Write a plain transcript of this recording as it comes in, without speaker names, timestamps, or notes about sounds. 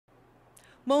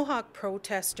Mohawk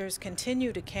protesters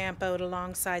continue to camp out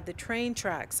alongside the train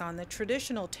tracks on the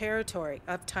traditional territory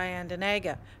of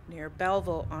Tyendinaga near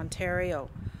Belleville, Ontario.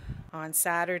 On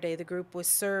Saturday, the group was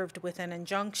served with an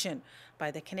injunction by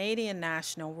the Canadian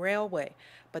National Railway,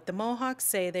 but the Mohawks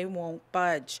say they won't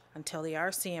budge until the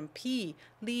RCMP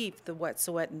leave the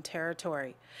Wet'suwet'en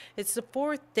territory. It's the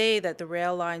fourth day that the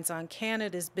rail lines on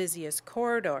Canada's busiest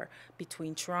corridor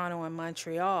between Toronto and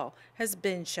Montreal has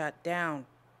been shut down.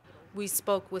 We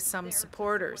spoke with some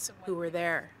supporters who were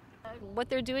there. What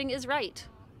they're doing is right.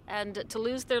 And to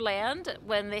lose their land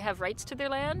when they have rights to their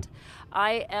land.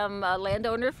 I am a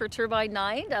landowner for Turbine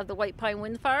 9 of the White Pine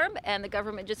Wind Farm, and the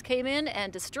government just came in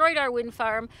and destroyed our wind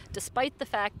farm despite the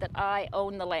fact that I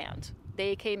own the land.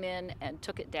 They came in and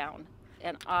took it down.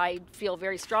 And I feel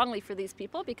very strongly for these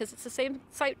people because it's the same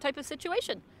type of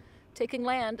situation, taking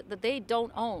land that they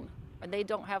don't own and they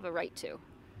don't have a right to.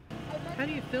 How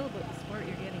do you feel about the support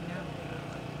you're getting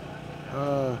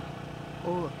now?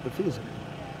 It feels good.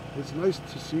 It's nice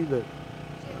to see that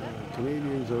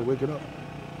Canadians are waking up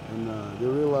and they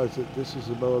realize that this is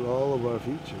about all of our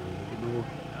future. You know,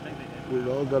 we've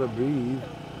all got to breathe,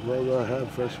 we've all got to have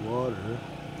fresh water,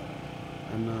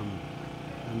 and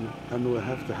we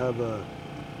have to have a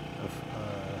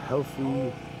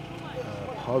healthy,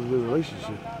 positive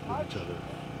relationship with each other.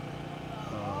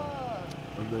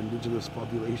 Of the indigenous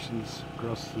populations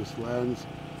across this lands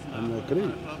and the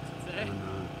Canadians. And,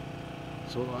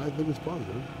 so I think it's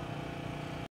positive.